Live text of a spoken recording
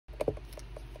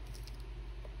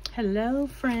Hello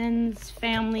friends,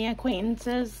 family,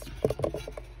 acquaintances.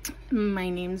 My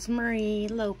name's Marie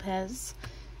Lopez.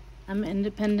 I'm an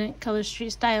independent color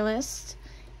street stylist,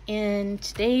 and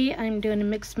today I'm doing a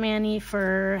mixed mani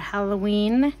for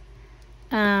Halloween.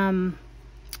 I'm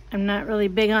not really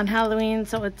big on Halloween,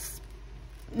 so it's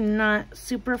not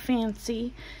super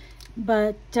fancy,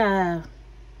 but I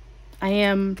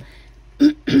am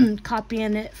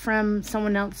copying it from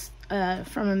someone else,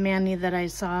 from a mani that I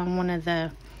saw in one of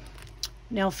the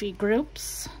Nelfie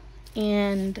groups,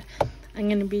 and I'm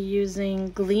going to be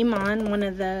using Gleamon, one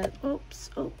of the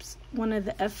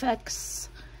FX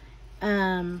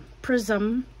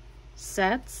prism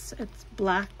sets. It's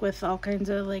black with all kinds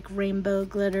of like rainbow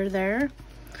glitter there,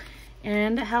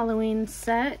 and a Halloween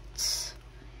set,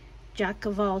 Jack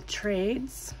of all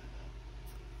trades.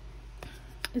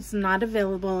 It's not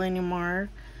available anymore,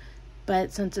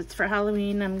 but since it's for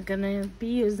Halloween, I'm gonna be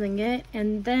using it.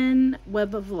 And then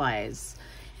Web of Lies.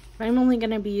 I'm only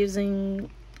gonna be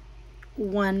using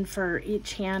one for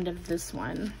each hand of this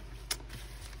one.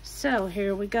 So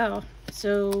here we go.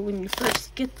 So when you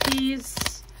first get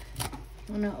these,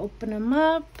 I'm gonna open them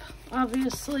up,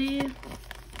 obviously.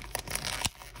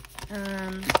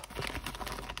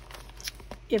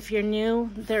 If you're new,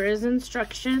 there is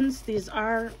instructions. These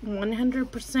are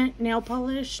 100% nail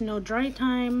polish, no dry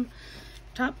time,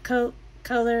 top coat,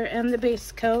 color, and the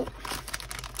base coat.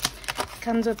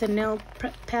 Comes with a nail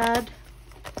prep pad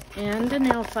and a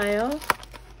nail file,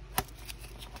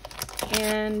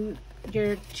 and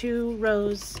your 2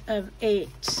 rows of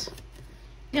 8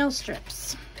 nail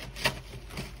strips.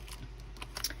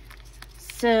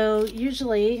 So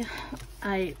usually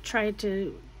I try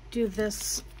to do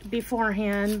this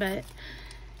beforehand, but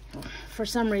for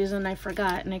some reason I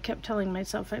forgot, and I kept telling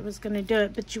myself I was going to do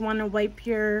it. But you want to wipe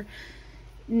your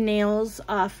nails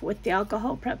off with the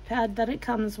alcohol prep pad that it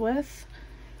comes with,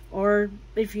 or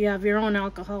if you have your own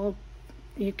alcohol,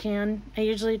 you can. I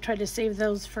usually try to save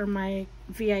those for my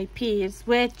VIPs,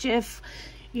 which if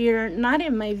you're not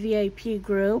in my VIP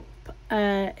group,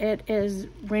 it is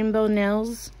Rainbow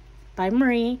Nails by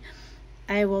Marie.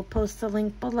 I will post the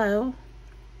link below.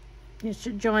 You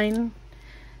should join.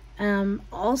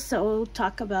 Also,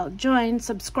 talk about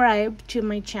subscribe to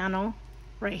my channel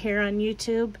right here on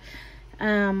YouTube,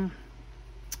 and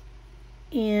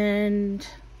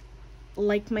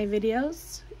like my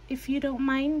videos if you don't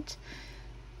mind,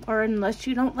 or unless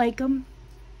you don't like them,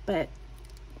 but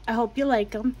I hope you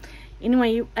like them.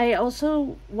 Anyway, I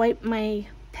also wipe my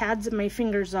pads and my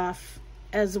fingers off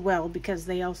as well, because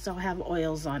they also have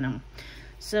oils on them.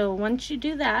 So once you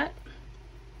do that,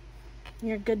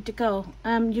 you're good to go.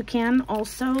 You can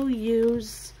also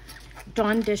use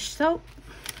Dawn dish soap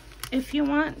if you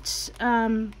want.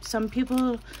 Some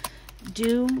people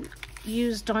do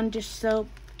use Dawn dish soap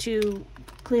to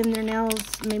clean their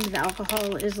nails. Maybe the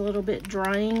alcohol is a little bit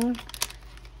drying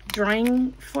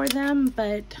for them,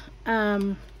 but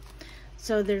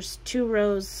so there's 2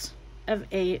 rows of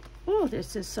 8. Oh,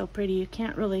 this is so pretty. You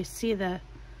can't really see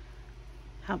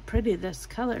how pretty this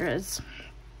color is.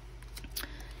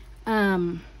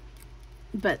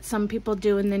 But some people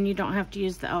do, and then you don't have to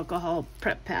use the alcohol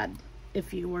prep pad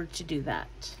if you were to do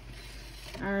that.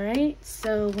 Alright,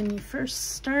 so when you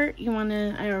first start, you want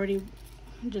to, I already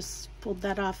just pulled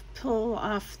that off, pull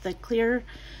off the clear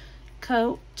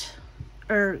coat,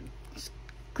 or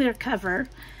clear cover,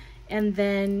 and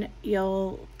then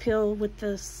you'll peel with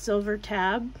the silver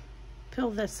tab,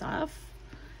 peel this off,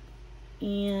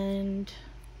 and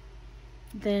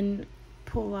then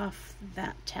pull off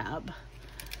that tab.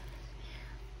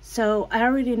 So I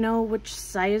already know which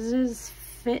sizes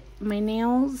fit my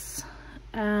nails.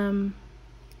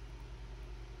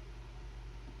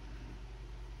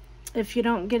 If you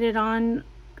don't get it on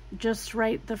just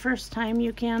right the first time,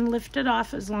 you can lift it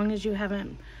off as long as you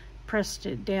haven't pressed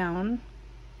it down.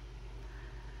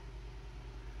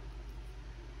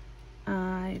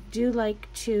 I do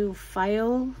like to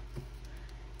file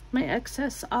my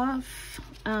excess off.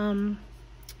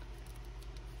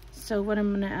 So what I'm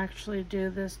going to actually do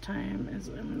this time is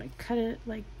I'm going to cut it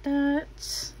like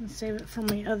that and save it for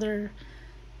my other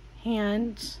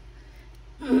hand.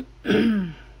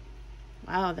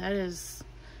 Wow, that is,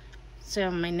 so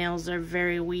my nails are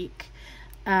very weak.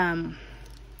 And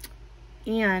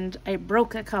I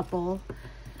broke a couple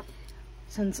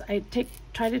since I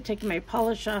try to take my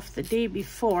polish off the day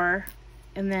before,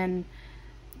 and then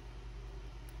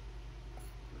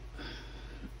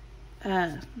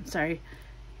sorry,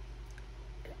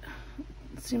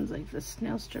 it seems like this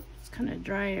nail strip is kind of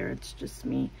dry, or it's just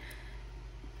me.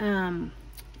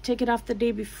 Take it off the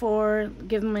day before,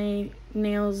 give my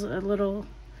nails a little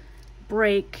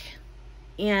break,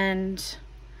 And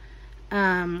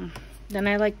then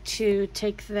I like to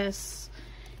take this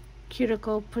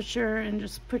cuticle pusher and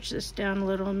just push this down a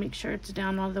little and make sure it's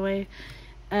down all the way.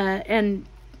 And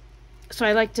so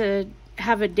I like to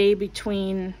have a day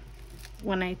between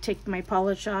when I take my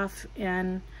polish off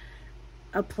and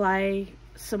apply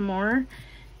some more,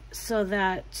 so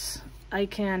that I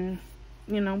can,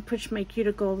 you know, push my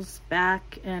cuticles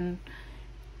back and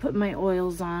put my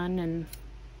oils on and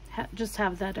just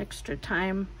have that extra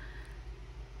time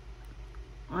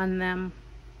on them.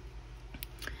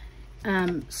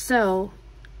 So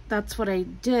that's what I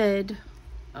did.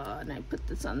 Oh, and I put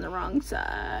this on the wrong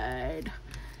side.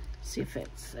 See if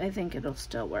it's, I think it'll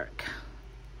still work.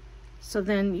 So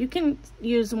then you can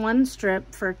use one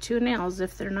strip for 2 nails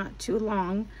if they're not too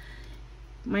long.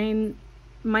 Mine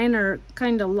are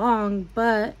kind of long,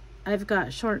 but I've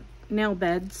got short nail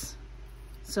beds,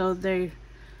 so they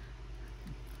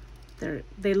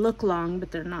look long,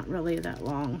 but they're not really that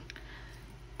long.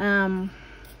 I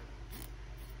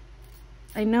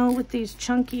know with these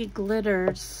chunky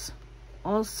glitters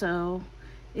also,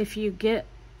 if you get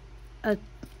a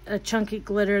chunky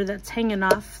glitter that's hanging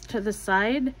off to the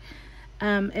side,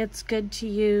 it's good to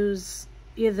use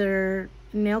either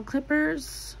nail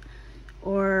clippers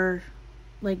or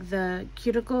like the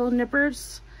cuticle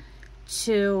nippers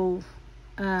to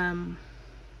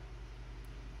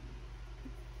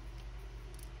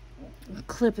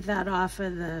clip that off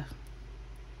of the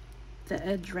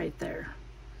edge right there.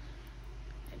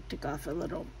 I took off a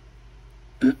little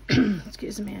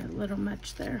excuse me, a little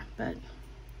much there, but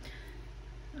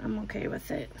I'm okay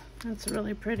with it. That's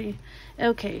really pretty.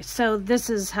 Okay, so this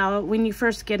is how, when you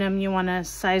first get them, you want to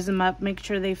size them up, make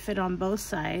sure they fit on both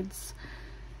sides.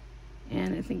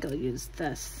 And I think I'll use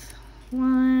this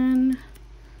one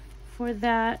for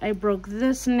that. I broke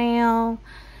this nail,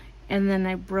 and then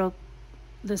I broke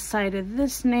the side of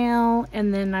this nail,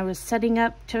 and then I was setting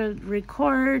up to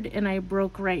record, and I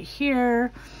broke right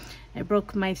here. I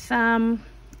broke my thumb.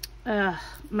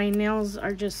 My nails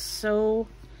are just so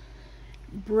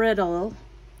brittle.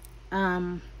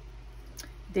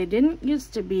 They didn't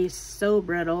used to be so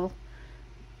brittle.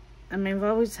 I mean, I've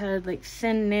always had like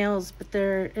thin nails, but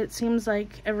it seems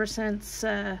like ever since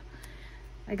I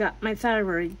got my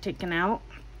thyroid taken out,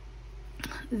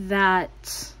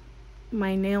 that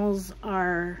my nails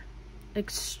are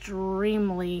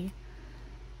extremely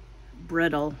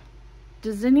brittle.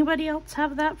 Does anybody else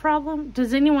have that problem?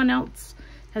 Has anyone else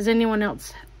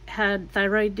had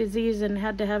thyroid disease and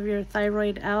had to have your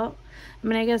thyroid out? I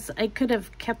mean, I guess I could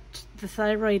have kept the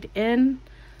thyroid in.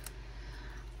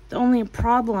 The only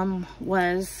problem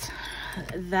was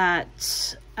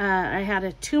that I had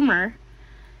a tumor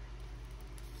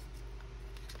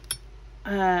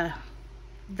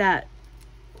that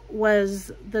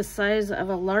was the size of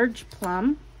a large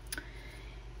plum,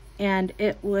 and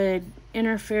it would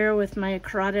interfere with my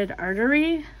carotid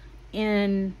artery.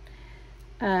 And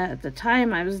at the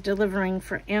time I was delivering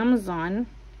for Amazon,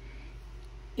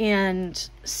 and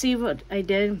see what I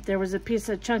did? There was a piece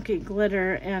of chunky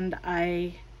glitter, and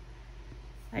I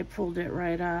pulled it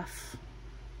right off.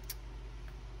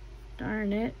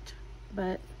 Darn it,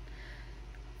 but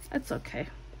that's okay.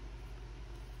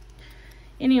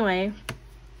 Anyway,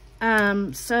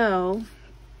 so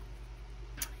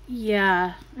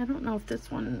yeah, I don't know if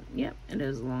this one, yep, it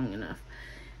is long enough.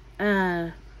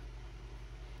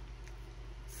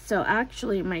 So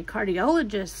actually my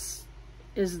cardiologist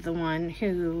is the one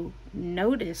who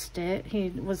noticed it. He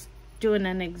was doing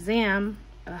an exam.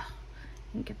 I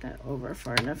didn't get that over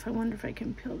far enough. I wonder if I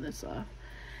can peel this off.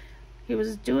 He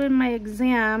was doing my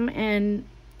exam, and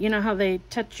you know how they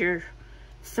touch your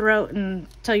throat and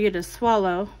tell you to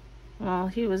swallow? Well,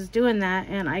 he was doing that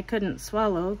and I couldn't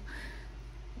swallow.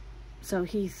 So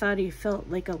he thought he felt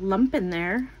like a lump in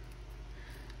there.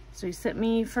 So he sent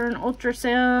me for an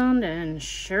ultrasound, and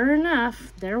sure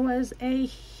enough, there was a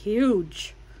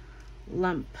huge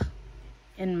lump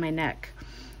in my neck.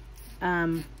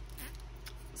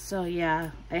 So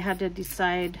yeah, I had to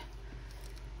decide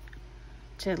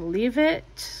to leave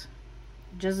it,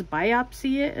 just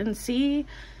biopsy it and see,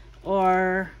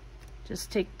 or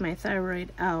just take my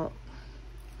thyroid out.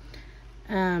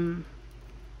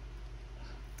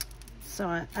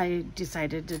 So I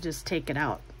decided to just take it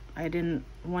out. I didn't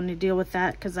want to deal with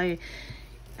that, because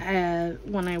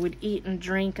when I would eat and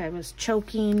drink, I was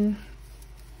choking,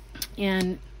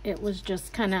 and it was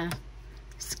just kind of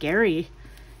scary,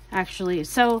 actually.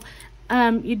 So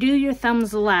you do your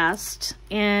thumbs last,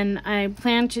 and I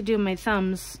plan to do my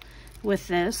thumbs with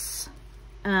this,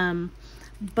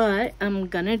 but I'm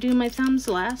gonna do my thumbs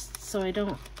last so I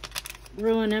don't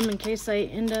ruin them in case I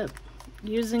end up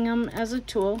using them as a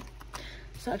tool.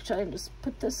 So actually, I'll just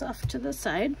put this off to the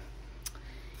side.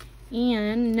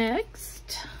 And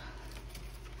next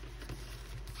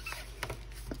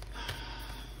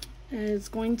is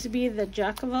going to be the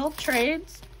Jack of all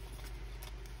trades.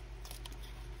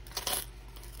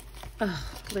 Oh,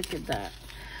 look at that.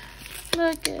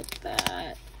 Look at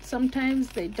that. Sometimes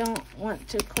they don't want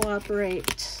to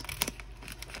cooperate.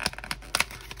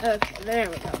 Okay, there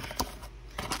we go.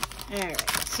 Alright,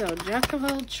 so Jack of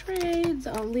all trades.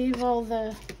 I'll leave all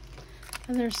the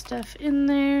other stuff in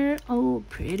there. Oh,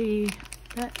 pretty.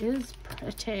 That is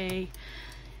pretty.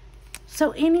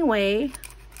 So anyway,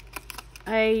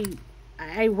 I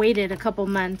waited a couple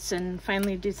months and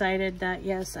finally decided that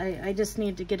yes, I just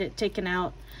need to get it taken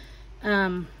out.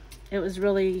 It was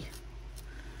really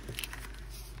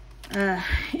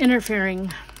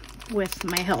interfering with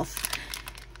my health.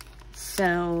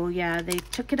 So yeah, they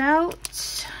took it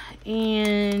out,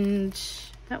 and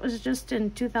that was just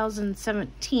in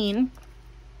 2017.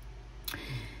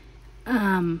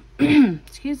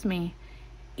 Excuse me.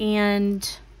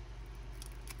 And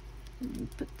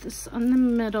put this on the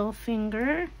middle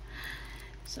finger.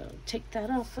 So take that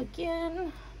off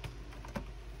again.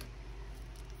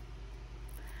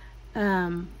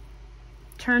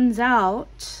 Turns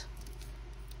out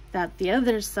that the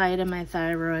other side of my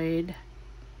thyroid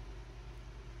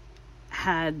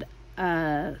had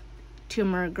a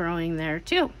tumor growing there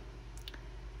too.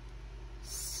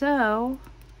 So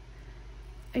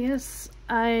I guess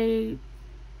I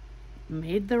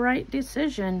made the right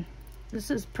decision. This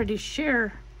is pretty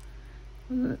sheer.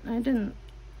 I didn't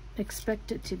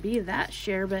expect it to be that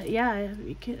sheer, but yeah,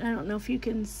 you can, I don't know if you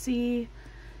can see. You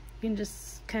can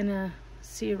just kind of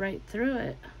see right through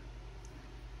it.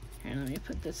 Here, let me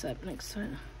put this up next to it.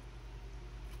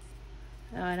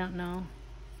 Oh, I don't know.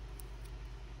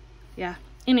 Yeah,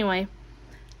 anyway,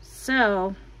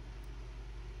 so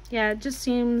yeah, it just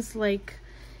seems like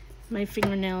my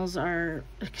fingernails are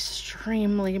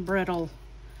extremely brittle,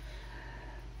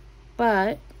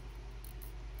 but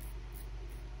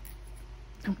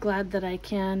I'm glad that I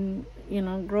can, you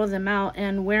know, grow them out.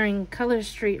 And wearing Color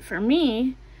Street, for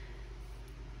me,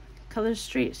 Color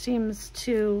Street seems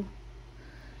to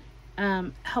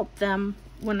help them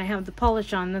when I have the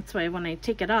polish on. That's why when I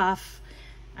take it off,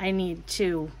 I need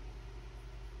to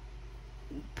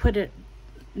put it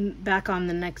back on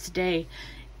the next day.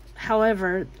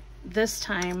 However, this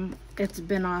time it's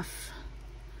been off.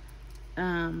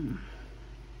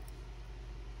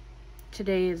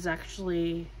 Today is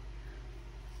actually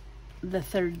the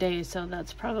third day, so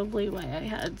that's probably why I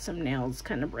had some nails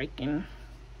kind of breaking.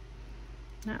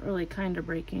 Not really kind of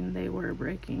breaking, they were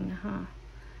breaking, huh?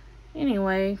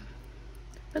 Anyway,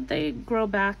 but they grow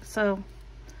back, so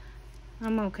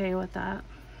I'm okay with that.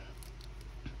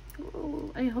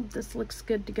 Ooh, I hope this looks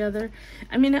good together.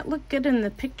 I mean, it looked good in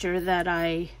the picture that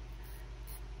I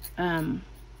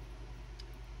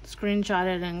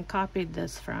screenshotted and copied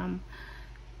this from.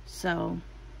 So,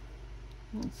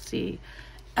 we'll see.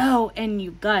 Oh, and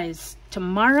you guys,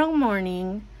 tomorrow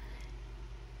morning,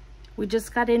 we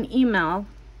just got an email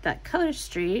that Color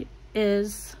Street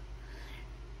is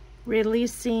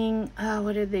releasing,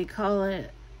 what did they call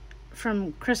it?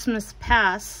 From Christmas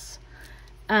Past.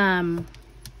 Oh,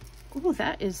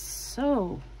 that is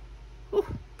so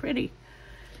pretty.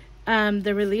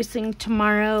 They're releasing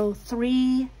tomorrow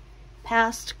 3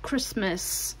 Past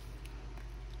Christmas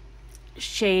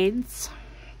shades.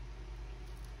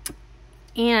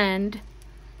 And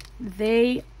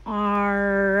they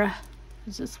are,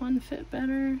 does this one fit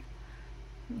better?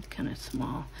 It's kind of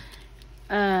small.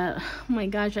 Oh my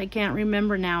gosh, I can't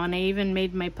remember now. And I even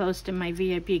made my post in my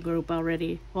VIP group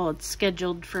already. Well, it's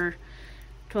scheduled for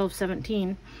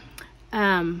 12/17.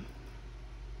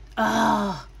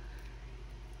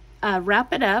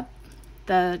 Wrap It Up,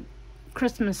 the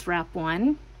Christmas wrap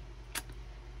one.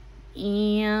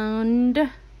 And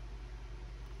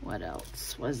what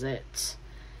else was it?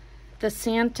 The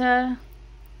Santa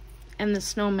and the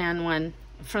Snowman one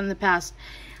from the past.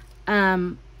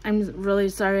 I'm really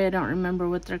sorry, I don't remember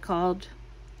what they're called.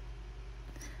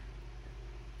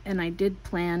 And I did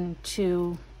plan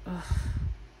to,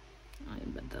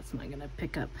 but that's not gonna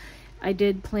pick up. I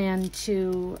did plan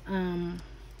to,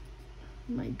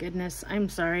 my goodness, I'm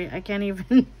sorry, I can't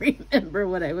even remember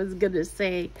what I was gonna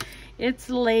say.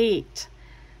 It's late.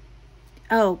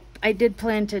 Oh, I did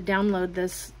plan to download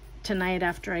this tonight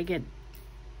after I get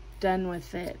done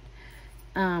with it.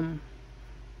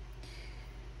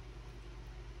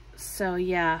 So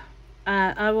yeah,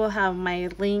 I will have my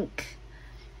link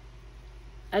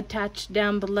attached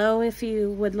down below if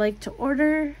you would like to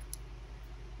order.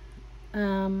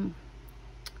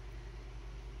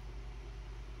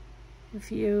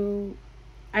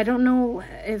 I don't know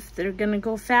if they're gonna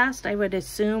go fast. I would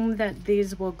assume that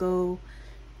these will go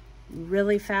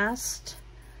really fast,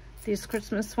 these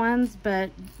Christmas ones,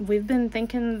 but we've been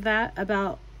thinking that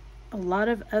about a lot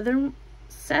of other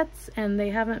sets, and they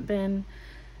haven't been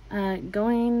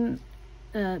being,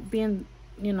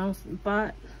 you know,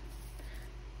 bought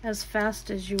as fast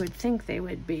as you would think they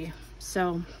would be.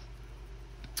 So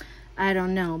I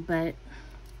don't know, but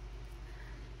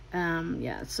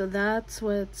yeah, so that's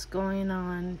what's going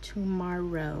on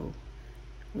tomorrow.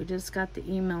 We just got the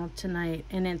email tonight,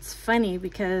 and it's funny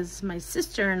because my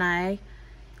sister and I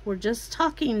were just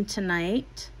talking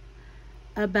tonight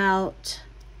about,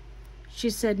 she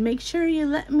said, make sure you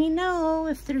let me know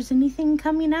if there's anything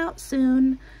coming out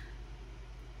soon.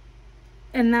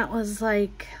 And that was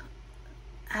like,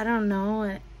 I don't know,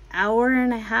 an hour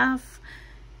and a half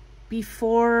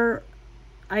before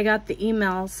I got the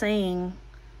email saying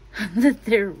that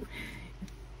they're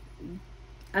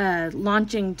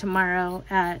launching tomorrow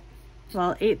at,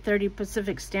 well, 8:30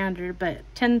 Pacific Standard, but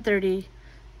 10:30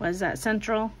 was that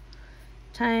Central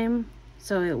Time,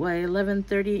 so it was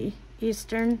 11:30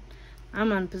 Eastern.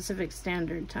 I'm on Pacific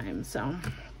Standard Time, so,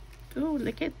 ooh,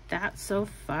 look at that so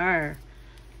far.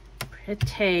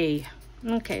 Pretty.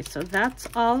 Okay, so that's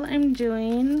all I'm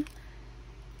doing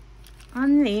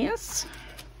on these,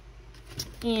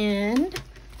 and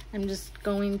I'm just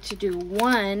going to do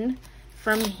one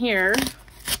from here.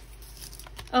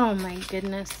 Oh my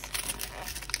goodness.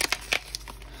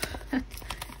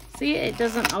 See, it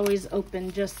doesn't always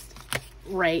open just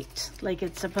right like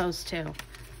it's supposed to.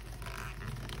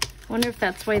 Wonder if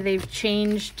that's why they've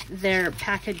changed their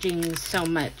packaging so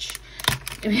much.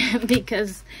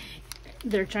 Because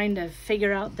they're trying to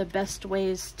figure out the best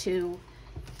ways to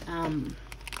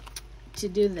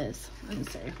do this. I'm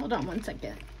sorry, hold on one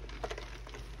second.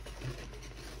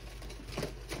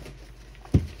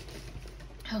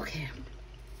 Okay,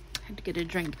 I had to get a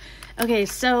drink. Okay,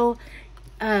 so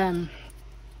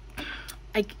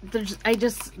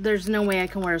there's no way I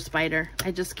can wear a spider.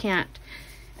 I just can't.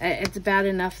 It's bad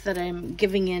enough that I'm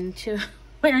giving in to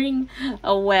wearing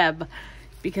a web,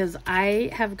 because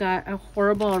I have got a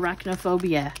horrible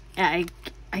arachnophobia. I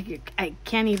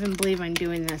can't even believe I'm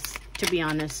doing this, to be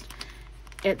honest.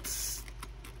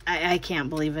 I can't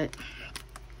believe it.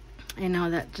 I know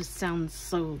that just sounds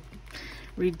so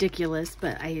ridiculous,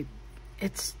 but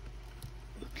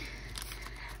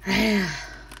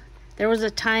there was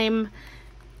a time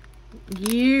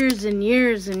years and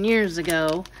years and years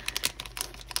ago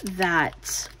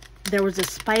that there was a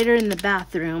spider in the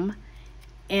bathroom,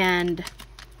 and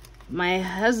my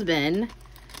husband,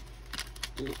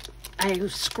 I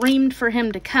screamed for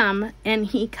him to come, and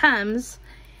he comes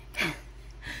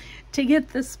to get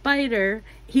the spider.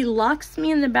 He locks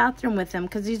me in the bathroom with him,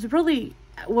 because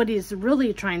what he's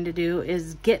really trying to do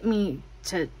is get me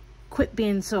to quit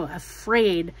being so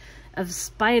afraid of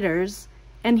spiders,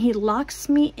 and he locks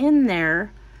me in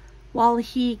there while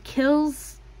he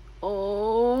kills,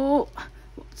 while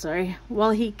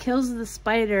he kills the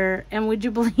spider. And would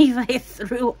you believe I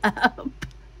threw up?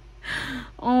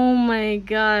 Oh my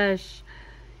gosh.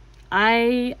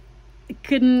 I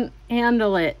couldn't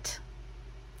handle it.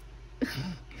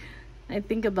 I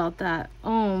think about that.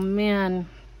 Oh man.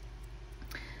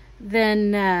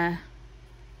 Then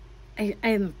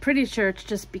I'm pretty sure it's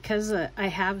just because I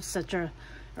have such a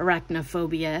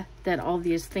arachnophobia that all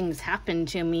these things happen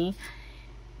to me.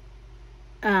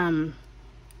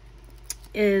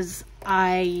 Is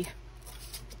I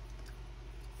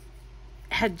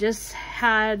had just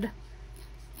had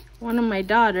one of my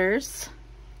daughters,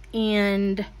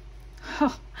 and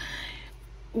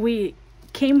we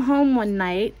came home one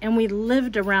night, and we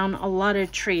lived around a lot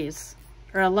of trees,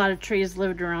 or a lot of trees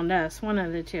lived around us, one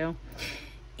of the two.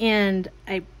 And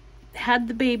I had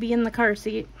the baby in the car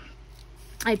seat.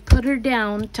 I put her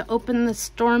down to open the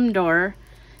storm door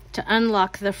to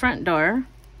unlock the front door.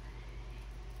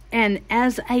 And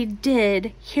as I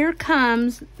did, here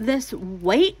comes this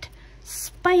white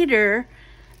spider.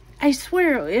 I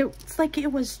swear, it's like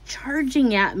it was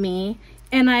charging at me.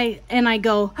 And I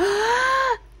go,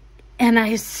 ah! And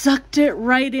I sucked it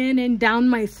right in, and down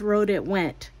my throat it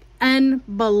went.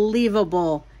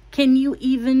 Unbelievable. Can you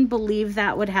even believe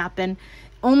that would happen?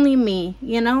 Only me,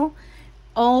 you know?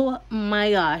 Oh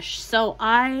my gosh. So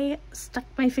I stuck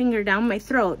my finger down my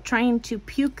throat trying to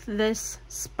puke this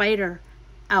spider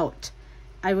out.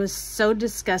 I was so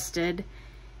disgusted.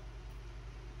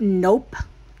 Nope.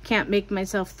 Can't make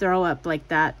myself throw up like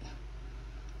that.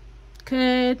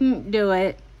 Couldn't do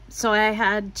it. So I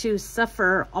had to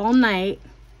suffer all night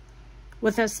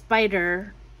with a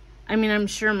spider. I mean, I'm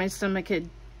sure my stomach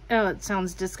oh, it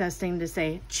sounds disgusting to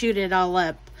say, chewed it all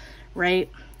up, right?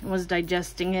 Was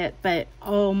digesting it, but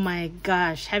oh my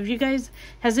gosh,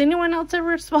 has anyone else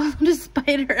ever swallowed a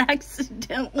spider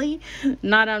accidentally?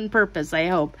 Not on purpose, I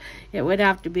hope. It would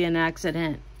have to be an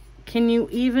accident. Can you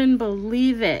even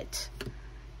believe it?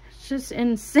 It's just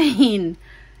insane.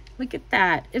 Look at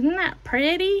that. Isn't that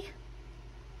pretty?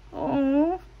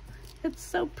 Oh, it's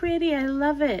so pretty. I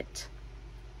love it.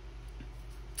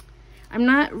 I'm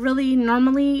not really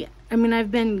normally, I mean,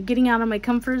 I've been getting out of my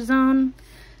comfort zone.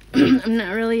 I'm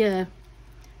not really a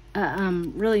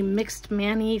really mixed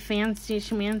manny, fancy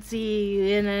schmancy,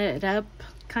 in it up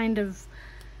kind of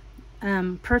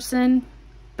person.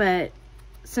 But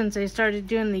since I started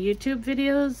doing the YouTube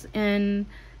videos and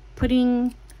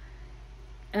putting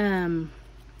the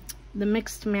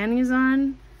mixed manis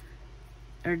on,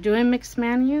 or doing mixed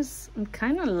manis, I'm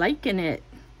kind of liking it.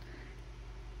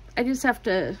 I just have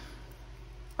to,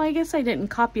 well, I guess I didn't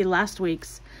copy last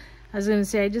week's. I was going to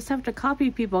say, I just have to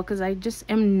copy people because I just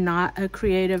am not a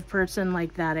creative person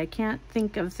like that. I can't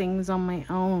think of things on my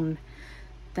own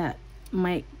that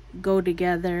might go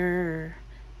together.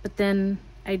 But then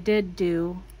I did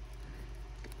do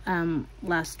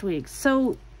last week.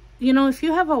 So, you know, if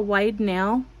you have a wide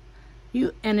nail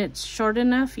and it's short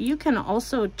enough, you can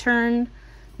also turn,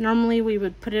 normally we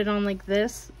would put it on like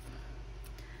this,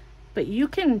 but you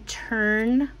can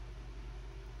turn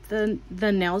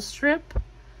the nail strip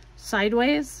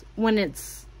sideways when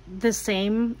it's the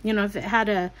same. You know, if it had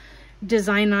a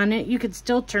design on it, you could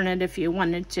still turn it if you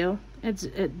wanted to.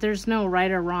 There's no right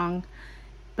or wrong,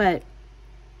 but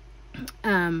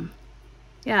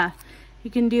yeah,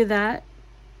 you can do that,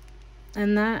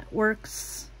 and that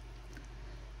works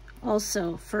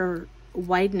also for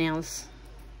wide nails,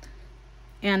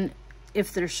 and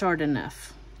if they're short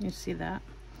enough. You see that?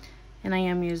 And I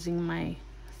am using my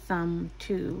thumb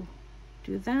to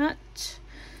do that.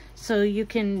 So you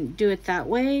can do it that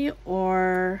way,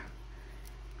 or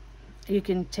you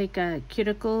can take a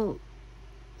cuticle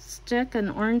stick,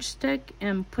 an orange stick,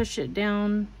 and push it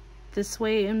down this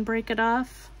way and break it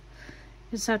off.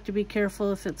 Just have to be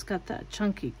careful if it's got that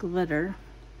chunky glitter,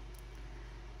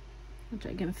 which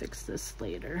I can fix this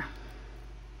later.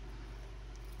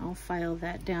 I'll file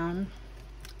that down.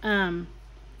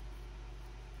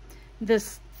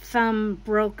 This thumb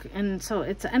broke, and so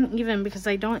it's uneven because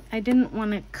I didn't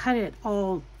want to cut it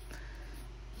all,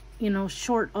 you know,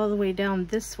 short all the way down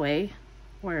this way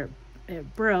where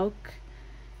it broke.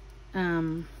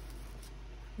 Then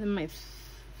my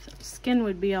skin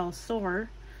would be all sore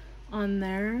on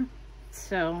there.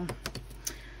 So, all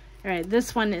right,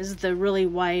 this one is the really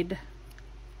wide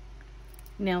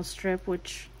nail strip,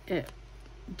 which it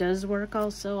does work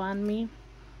also on me.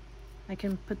 I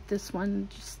can put this one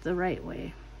just the right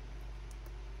way.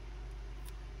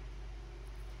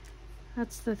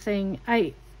 That's the thing.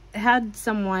 I had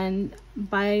someone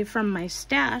buy from my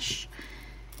stash,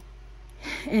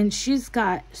 and she's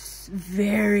got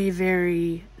very,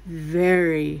 very,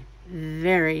 very,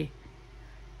 very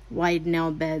wide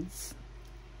nail beds,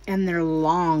 and they're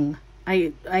long.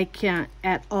 I can't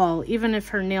at all. Even if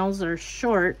her nails are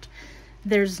short,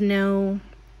 there's no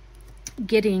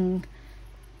getting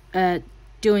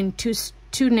doing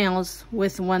two nails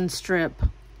with one strip.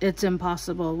 It's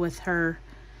impossible with her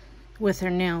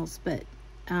nails. But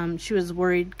she was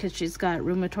worried because she's got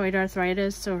rheumatoid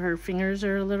arthritis, so her fingers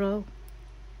are a little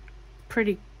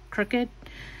pretty crooked.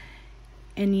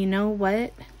 And you know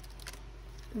what?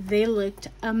 They looked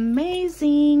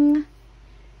amazing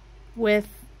with,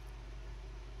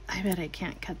 I bet I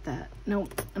can't cut that.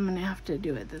 Nope, I'm gonna have to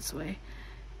do it this way.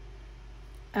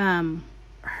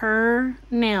 Her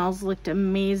nails looked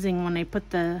amazing when I put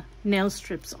the nail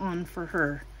strips on for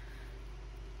her.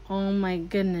 Oh my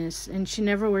goodness. And she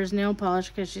never wears nail polish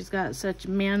because she's got such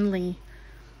manly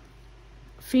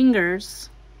fingers.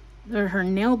 Or her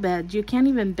nail bed. You can't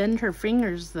even bend her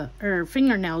fingers, or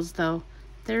fingernails though.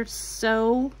 They're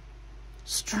so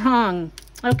strong.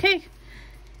 Okay,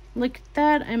 look at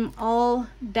that. I'm all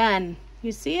done.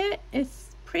 You see it?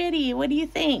 It's pretty. What do you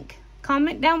think?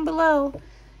 Comment down below.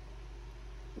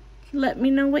 Let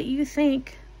me know what you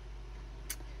think.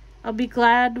 I'll be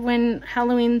glad when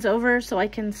Halloween's over so I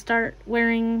can start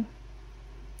wearing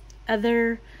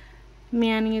other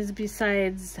manis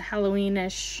besides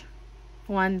Halloween-ish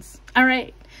ones. All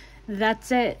right,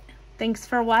 that's it. Thanks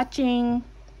for watching.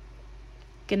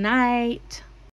 Good night.